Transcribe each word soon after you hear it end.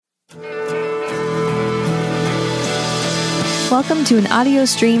Welcome to an audio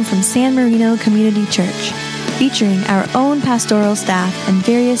stream from San Marino Community Church, featuring our own pastoral staff and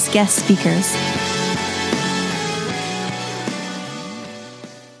various guest speakers.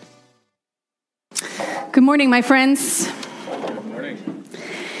 Good morning, my friends. Good morning.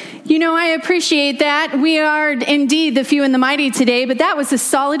 You know, I appreciate that. We are indeed the few and the mighty today, but that was a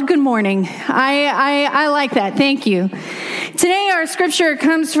solid good morning. I like that. Thank you. Today, our scripture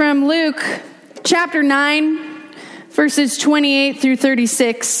comes from Luke chapter 9, verses 28 through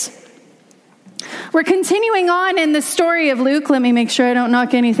 36. We're continuing on in the story of Luke. Let me make sure I don't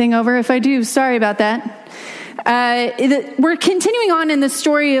knock anything over. If I do, sorry about that. We're continuing on in the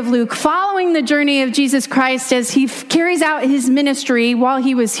story of Luke, following the journey of Jesus Christ as he carries out his ministry while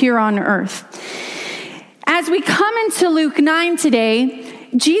he was here on earth. As we come into Luke 9 today,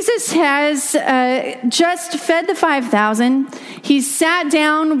 Jesus has just fed the 5,000. He's sat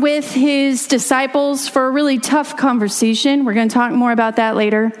down with his disciples for a really tough conversation. We're going to talk more about that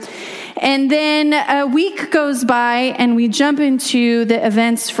later. And then a week goes by and we jump into the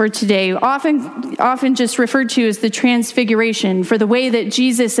events for today, often just referred to as the transfiguration, for the way that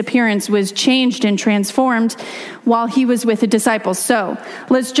Jesus' appearance was changed and transformed while he was with the disciples. So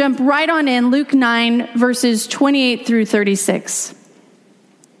let's jump right on in, Luke 9, verses 28 through 36.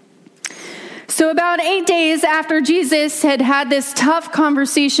 So about 8 days after Jesus had had this tough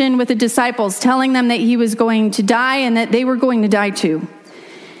conversation with the disciples, telling them that he was going to die and that they were going to die too.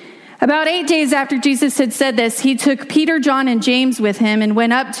 About 8 days after Jesus had said this, he took Peter, John, and James with him and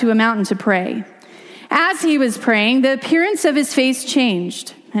went up to a mountain to pray. As he was praying, the appearance of his face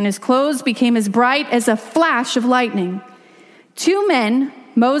changed, and his clothes became as bright as a flash of lightning. 2 men,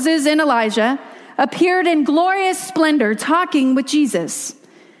 Moses and Elijah, appeared in glorious splendor, talking with Jesus.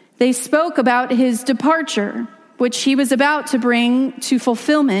 They spoke about his departure, which he was about to bring to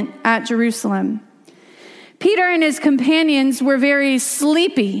fulfillment at Jerusalem. Peter and his companions were very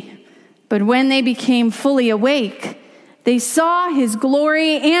sleepy, but when they became fully awake, they saw his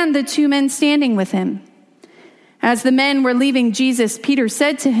glory and the 2 men standing with him. As the men were leaving Jesus, Peter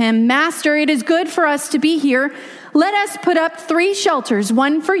said to him, "Master, it is good for us to be here. Let us put up 3 shelters,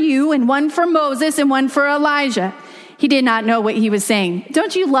 one for you and one for Moses and one for Elijah." He did not know what he was saying.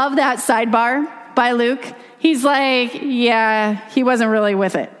 Don't you love that sidebar by Luke? He's like, yeah, he wasn't really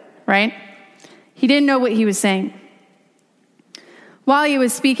with it, right? He didn't know what he was saying. While he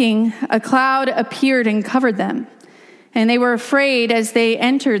was speaking, a cloud appeared and covered them, and they were afraid as they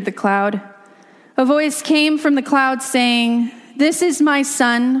entered the cloud. A voice came from the cloud saying, "This is my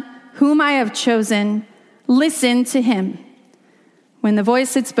son, whom I have chosen. Listen to him." When the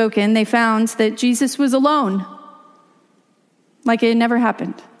voice had spoken, they found that Jesus was alone, like it had never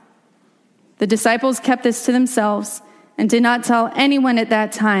happened. The disciples kept this to themselves and did not tell anyone at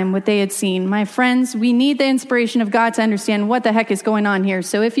that time what they had seen. My friends, we need the inspiration of God to understand what the heck is going on here.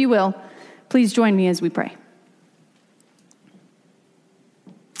 So if you will, please join me as we pray.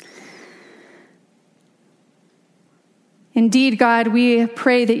 Indeed, God, we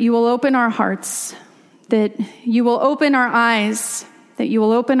pray that you will open our hearts, that you will open our eyes, that you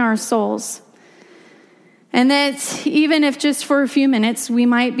will open our souls, and that even if just for a few minutes we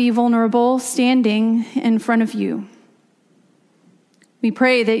might be vulnerable standing in front of you. We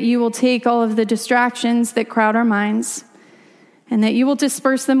pray that you will take all of the distractions that crowd our minds and that you will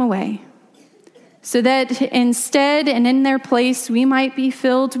disperse them away, so that instead and in their place we might be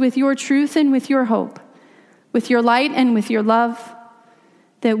filled with your truth and with your hope, with your light and with your love,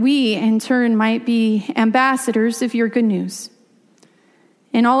 that we in turn might be ambassadors of your good news.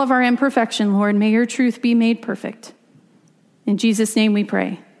 In all of our imperfection, Lord, may your truth be made perfect. In Jesus' name we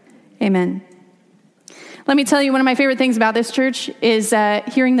pray. Amen. Let me tell you, one of my favorite things about this church is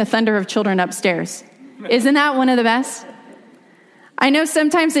hearing the thunder of children upstairs. Isn't that one of the best? I know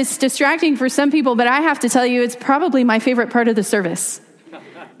sometimes it's distracting for some people, but I have to tell you, it's probably my favorite part of the service.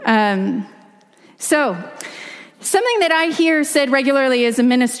 So, something that I hear said regularly as a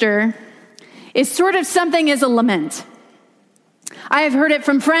minister is sort of something as a lament. I have heard it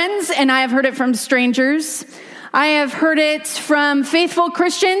from friends and I have heard it from strangers. I have heard it from faithful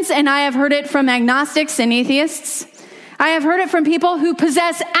Christians and I have heard it from agnostics and atheists. I have heard it from people who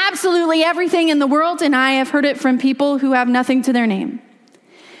possess absolutely everything in the world, and I have heard it from people who have nothing to their name.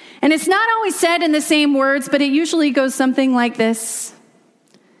 And it's not always said in the same words, but it usually goes something like this: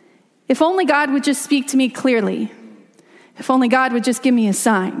 if only God would just speak to me clearly, if only God would just give me a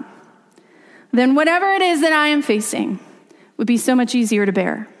sign, then whatever it is that I am facing would be so much easier to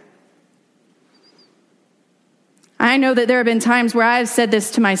bear. I know that there have been times where I've said this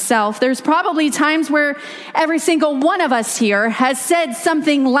to myself. There's probably times where every single one of us here has said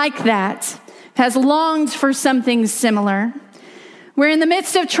something like that, has longed for something similar. We're in the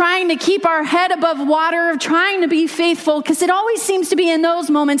midst of trying to keep our head above water, of trying to be faithful, because it always seems to be in those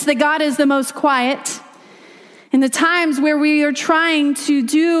moments that God is the most quiet. In the times where we are trying to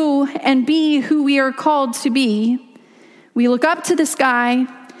do and be who we are called to be, we look up to the sky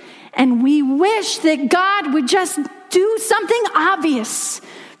and we wish that God would just do something obvious,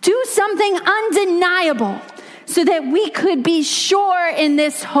 do something undeniable, so that we could be sure in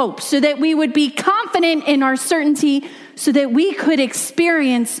this hope, so that we would be confident in our certainty, so that we could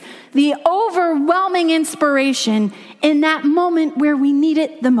experience the overwhelming inspiration in that moment where we need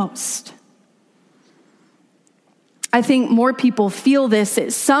it the most. I think more people feel this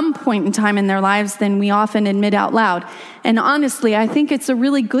at some point in time in their lives than we often admit out loud. And honestly, I think it's a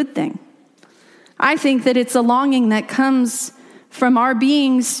really good thing. I think that it's a longing that comes from our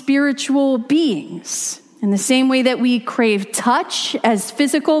being spiritual beings. In the same way that we crave touch as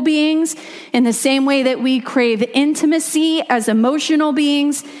physical beings, in the same way that we crave intimacy as emotional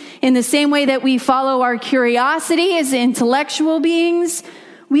beings, in the same way that we follow our curiosity as intellectual beings,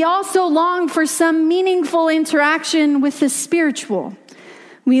 we also long for some meaningful interaction with the spiritual.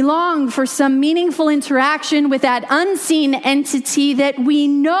 We long for some meaningful interaction with that unseen entity that we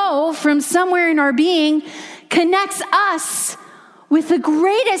know from somewhere in our being connects us with the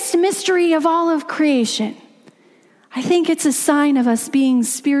greatest mystery of all of creation. I think it's a sign of us being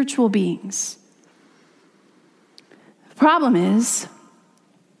spiritual beings. The problem is,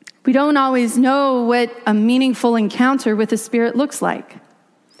 we don't always know what a meaningful encounter with the Spirit looks like.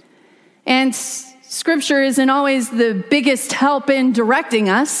 And Scripture isn't always the biggest help in directing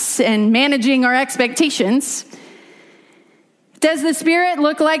us and managing our expectations. Does the Spirit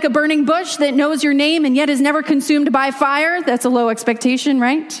look like a burning bush that knows your name and yet is never consumed by fire? That's a low expectation,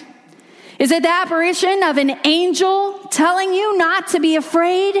 right? Is it the apparition of an angel telling you not to be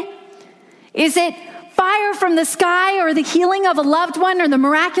afraid? Is it fire from the sky, or the healing of a loved one, or the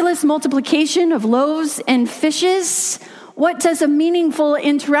miraculous multiplication of loaves and fishes? What does a meaningful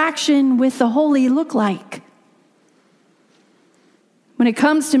interaction with the holy look like? When it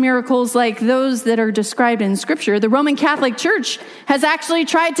comes to miracles like those that are described in Scripture, the Roman Catholic Church has actually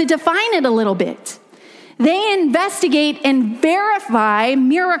tried to define it a little bit. They investigate and verify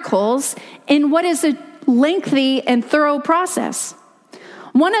miracles in what is a lengthy and thorough process.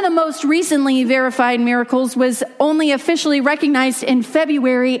 One of the most recently verified miracles was only officially recognized in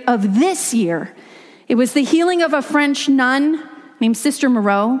February of this year. It was the healing of a French nun named Sister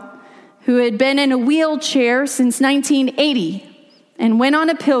Moreau, who had been in a wheelchair since 1980 and went on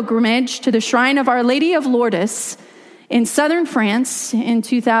a pilgrimage to the shrine of Our Lady of Lourdes in southern France in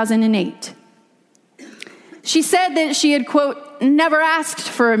 2008. She said that she had, quote, never asked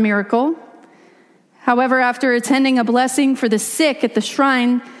for a miracle. However, after attending a blessing for the sick at the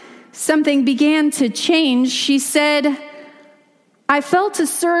shrine, something began to change. She said, I felt a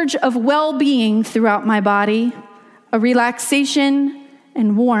surge of well-being throughout my body, a relaxation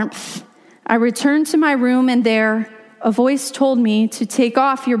and warmth. I returned to my room, and there, a voice told me to take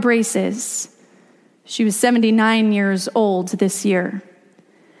off your braces. She was 79 years old this year.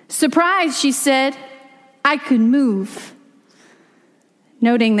 Surprised, she said, I could move.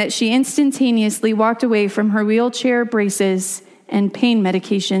 Noting that she instantaneously walked away from her wheelchair, braces, and pain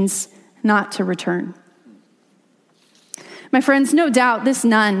medications, not to return. My friends, no doubt this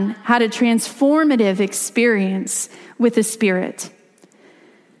nun had a transformative experience with the Spirit.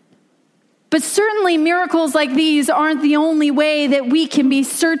 But certainly miracles like these aren't the only way that we can be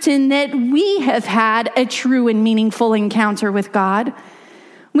certain that we have had a true and meaningful encounter with God.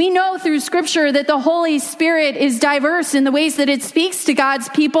 We know through Scripture that the Holy Spirit is diverse in the ways that it speaks to God's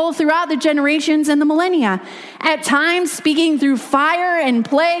people throughout the generations and the millennia. At times speaking through fire and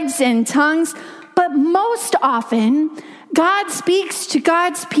plagues and tongues, but most often God speaks to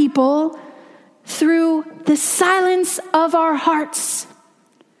God's people through the silence of our hearts,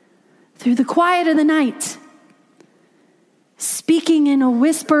 through the quiet of the night, speaking in a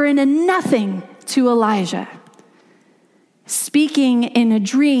whisper and a nothing to Elijah, speaking in a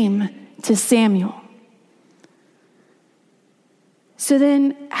dream to Samuel. So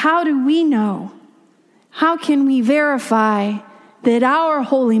then, how do we know? How can we verify that our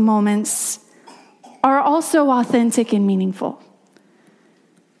holy moments are also authentic and meaningful?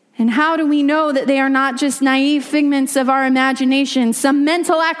 And how do we know that they are not just naive figments of our imagination, some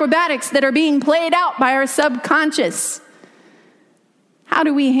mental acrobatics that are being played out by our subconscious? How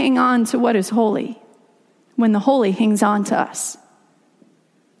do we hang on to what is holy when the holy hangs on to us?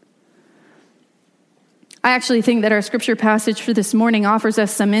 I actually think that our scripture passage for this morning offers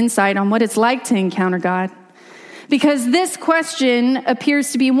us some insight on what it's like to encounter God. because this question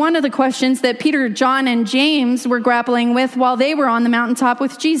appears to be one of the questions that Peter, John, and James were grappling with while they were on the mountaintop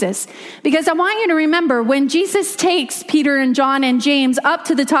with Jesus. Because I want you to remember, when Jesus takes Peter and John and James up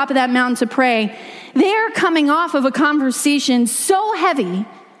to the top of that mountain to pray, they're coming off of a conversation so heavy,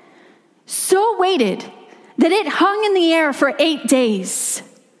 so weighted, that it hung in the air for 8 days.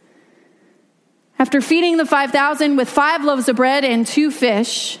 After feeding the 5,000 with 5 loaves of bread and 2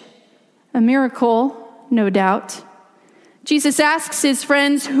 fish, a miracle, no doubt, Jesus asks his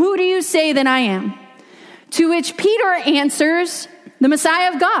friends, "Who do you say that I am?" To which Peter answers, "The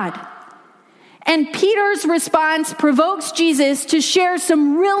Messiah of God." And Peter's response provokes Jesus to share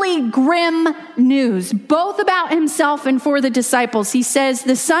some really grim news, both about himself and for the disciples. He says,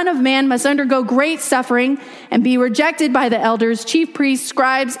 "The Son of Man must undergo great suffering and be rejected by the elders, chief priests,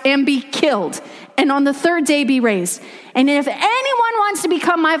 scribes, and be killed, and on the 3rd day be raised. And if anyone wants to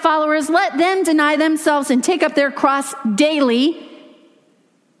become my followers, let them deny themselves and take up their cross daily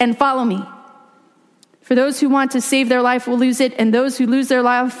and follow me. For those who want to save their life will lose it, and those who lose their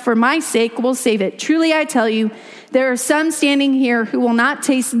life for my sake will save it. Truly I tell you, there are some standing here who will not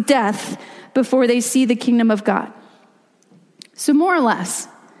taste death before they see the kingdom of God." So more or less,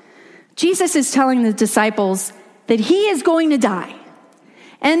 Jesus is telling the disciples that he is going to die,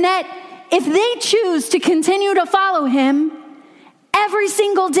 and that if they choose to continue to follow him, every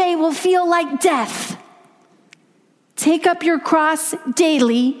single day will feel like death. Take up your cross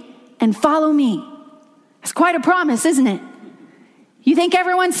daily and follow me. It's quite a promise, isn't it? You think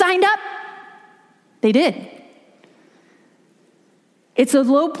everyone signed up? They did. It's a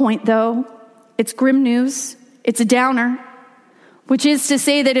low point, though. It's grim news. It's a downer, which is to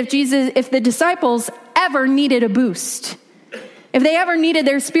say that if the disciples ever needed a boost, if they ever needed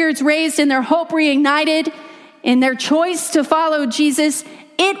their spirits raised and their hope reignited in their choice to follow Jesus,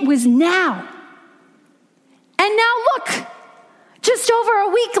 it was now. And now look, just over a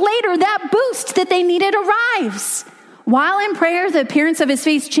week later, that boost that they needed arrives. While in prayer, the appearance of his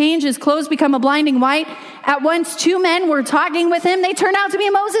face changed, his clothes become a blinding white. At once 2 men were talking with him. They turned out to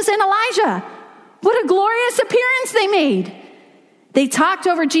be Moses and Elijah. What a glorious appearance they made. They talked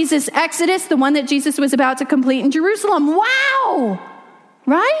over Jesus' exodus, the one that Jesus was about to complete in Jerusalem. Wow!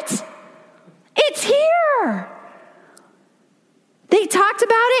 Right? It's here. They talked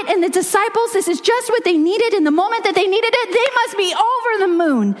about it, and the disciples, this is just what they needed. In the moment that they needed it, they must be over the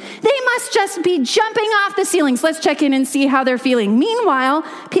moon. They must just be jumping off the ceilings. Let's check in and see how they're feeling. Meanwhile,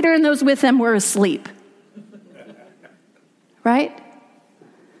 Peter and those with them were asleep. Right?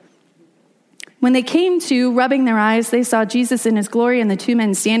 When they came to, rubbing their eyes, they saw Jesus in his glory and the 2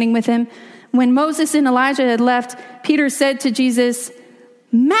 men standing with him. When Moses and Elijah had left, Peter said to Jesus,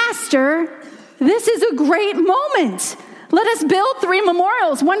 "Master, this is a great moment. Let us build 3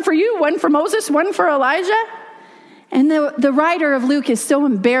 memorials, one for you, one for Moses, one for Elijah." And the writer of Luke is so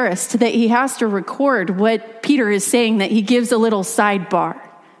embarrassed that he has to record what Peter is saying that he gives a little sidebar,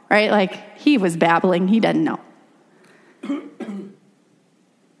 right? Like he was babbling, he doesn't know.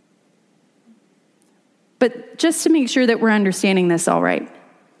 But just to make sure that we're understanding this all right,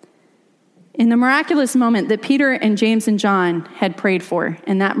 in the miraculous moment that Peter and James and John had prayed for,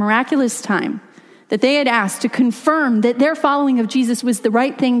 in that miraculous time, that they had asked to confirm that their following of Jesus was the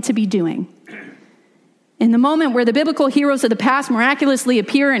right thing to be doing. In the moment where the biblical heroes of the past miraculously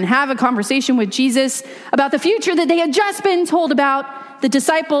appear and have a conversation with Jesus about the future that they had just been told about, the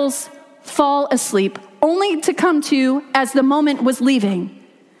disciples fall asleep, only to come to as the moment was leaving.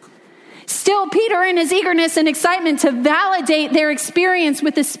 Still, Peter, in his eagerness and excitement to validate their experience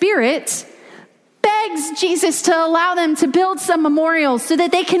with the Spirit, begs Jesus to allow them to build some memorials so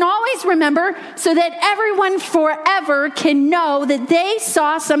that they can always remember, so that everyone forever can know that they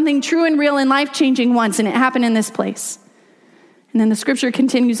saw something true and real and life-changing once, and it happened in this place. And then the scripture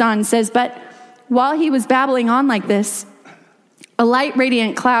continues on and says, "But while he was babbling on like this, a light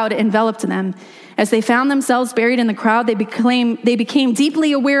radiant cloud enveloped them. As they found themselves buried in the crowd, they became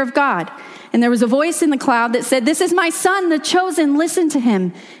deeply aware of God. And there was a voice in the cloud that said, 'This is my son, the chosen, listen to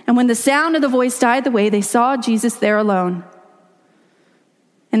him.' And when the sound of the voice died away, they saw Jesus there alone.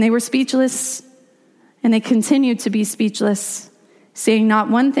 And they were speechless, and they continued to be speechless, saying not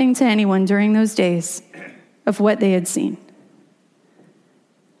one thing to anyone during those days of what they had seen."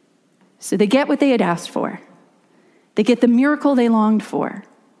 So they get what they had asked for. They get the miracle they longed for,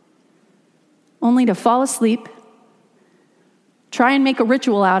 only to fall asleep, try and make a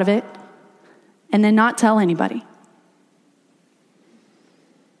ritual out of it, and then not tell anybody.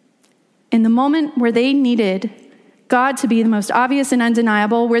 In the moment where they needed God to be the most obvious and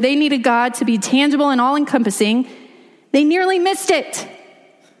undeniable, where they needed God to be tangible and all-encompassing, they nearly missed it.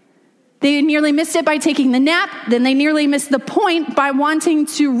 They nearly missed it by taking the nap. Then they nearly missed the point by wanting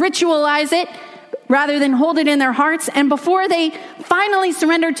to ritualize it rather than hold it in their hearts. And before they finally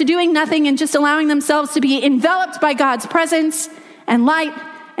surrendered to doing nothing and just allowing themselves to be enveloped by God's presence and light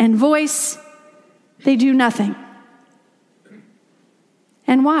and voice, they do nothing.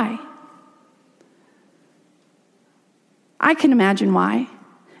 And why? I can imagine why.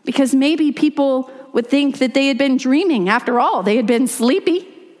 Because maybe people would think that they had been dreaming. After all, they had been sleepy.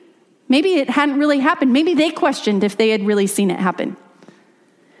 Maybe it hadn't really happened. Maybe they questioned if they had really seen it happen.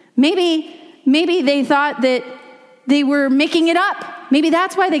 Maybe they thought that they were making it up. Maybe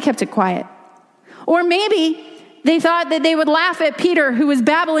that's why they kept it quiet. Or maybe they thought that they would laugh at Peter, who was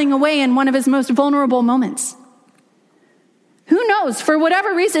babbling away in one of his most vulnerable moments. Who knows? For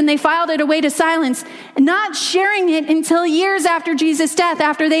whatever reason, they filed it away to silence, not sharing it until years after Jesus' death,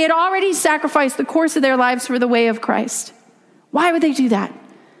 after they had already sacrificed the course of their lives for the way of Christ. Why would they do that?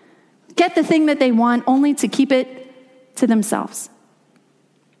 Get the thing that they want, only to keep it to themselves.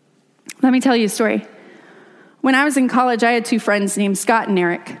 Let me tell you a story. When I was in college, I had two friends named Scott and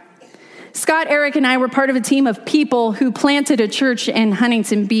Eric. Scott, Eric, and I were part of a team of people who planted a church in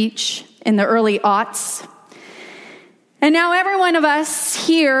Huntington Beach in the early aughts. And now every one of us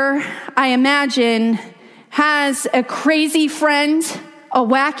here, I imagine, has a crazy friend, a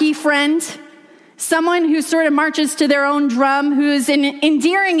wacky friend, someone who sort of marches to their own drum, who is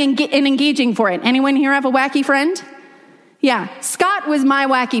endearing and engaging for it. Anyone here have a wacky friend? Yeah, Scott was my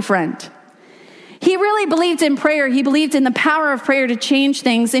wacky friend. He really believed in prayer. He believed in the power of prayer to change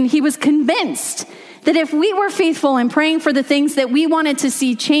things, and he was convinced that if we were faithful in praying for the things that we wanted to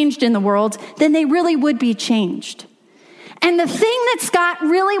see changed in the world, then they really would be changed. And the thing that Scott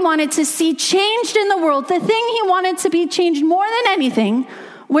really wanted to see changed in the world, the thing he wanted to be changed more than anything,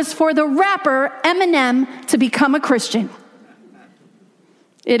 was for the rapper Eminem to become a Christian.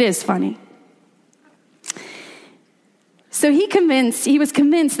 It is funny. So he was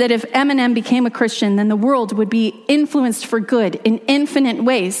convinced that if Eminem became a Christian, then the world would be influenced for good in infinite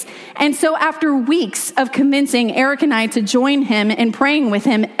ways. And so after weeks of convincing Eric and I to join him and praying with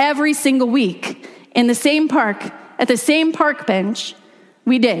him every single week in the same park, at the same park bench,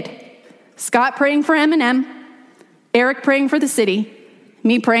 we did. Scott praying for Eminem, Eric praying for the city,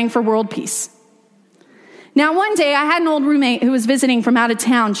 me praying for world peace. Now, one day I had an old roommate who was visiting from out of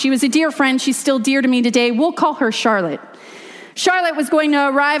town. She was a dear friend. She's still dear to me today. We'll call her Charlotte. Charlotte was going to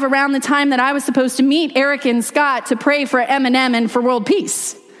arrive around the time that I was supposed to meet Eric and Scott to pray for Eminem and for world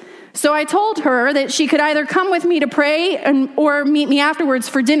peace. So I told her that she could either come with me to pray or meet me afterwards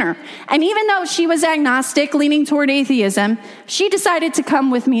for dinner. And even though she was agnostic, leaning toward atheism, she decided to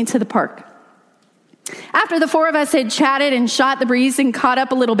come with me to the park. After the four of us had chatted and shot the breeze and caught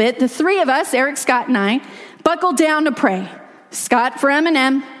up a little bit, the three of us, Eric, Scott, and I, buckled down to pray. Scott for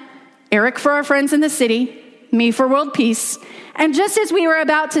Eminem, Eric for our friends in the city, me for world peace. And just as we were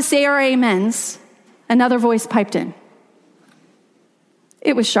about to say our amens, another voice piped in.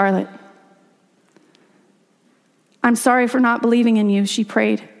 It was Charlotte. "I'm sorry for not believing in you," she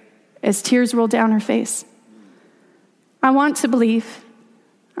prayed as tears rolled down her face. "I want to believe.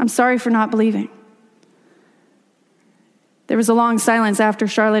 I'm sorry for not believing." There was a long silence after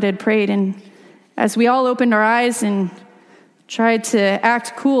Charlotte had prayed, and as we all opened our eyes and tried to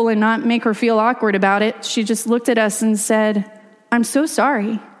act cool and not make her feel awkward about it, she just looked at us and said, "I'm so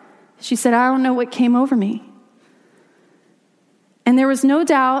sorry." She said, "I don't know what came over me." And there was no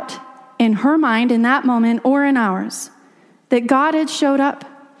doubt in her mind in that moment or in ours that God had showed up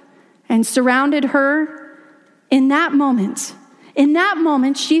and surrounded her in that moment. In that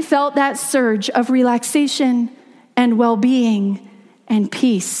moment, she felt that surge of relaxation and well-being and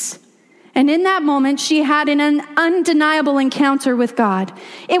peace. And in that moment, she had an undeniable encounter with God.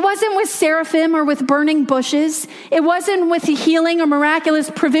 It wasn't with seraphim or with burning bushes. It wasn't with the healing or miraculous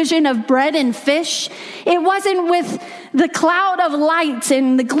provision of bread and fish. It wasn't with the cloud of light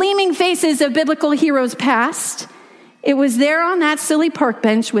and the gleaming faces of biblical heroes past. It was there on that silly park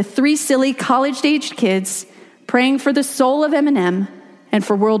bench with three silly college-aged kids praying for the soul of Eminem and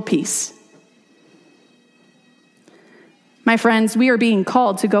for world peace. My friends, we are being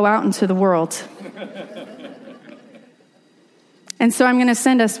called to go out into the world. And so I'm going to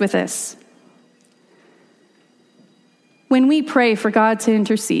send us with this. When we pray for God to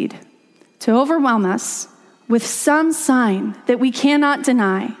intercede, to overwhelm us with some sign that we cannot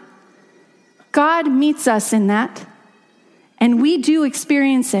deny, God meets us in that, and we do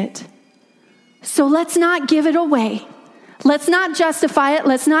experience it. So let's not give it away. Let's not justify it.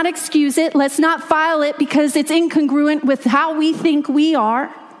 Let's not excuse it. Let's not file it because it's incongruent with how we think we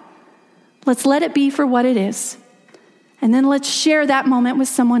are. Let's let it be for what it is. And then let's share that moment with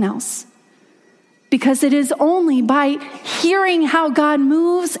someone else. because it is only by hearing how God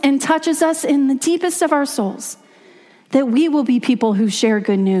moves and touches us in the deepest of our souls that we will be people who share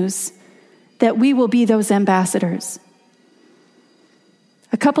good news, that we will be those ambassadors.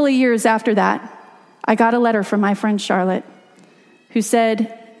 A couple of years after that, I got a letter from my friend Charlotte, who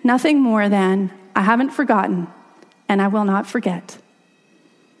said nothing more than, "I haven't forgotten, and I will not forget."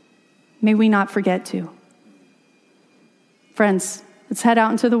 May we not forget to. Friends, let's head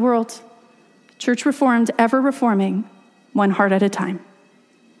out into the world. Church Reformed, ever reforming, one heart at a time.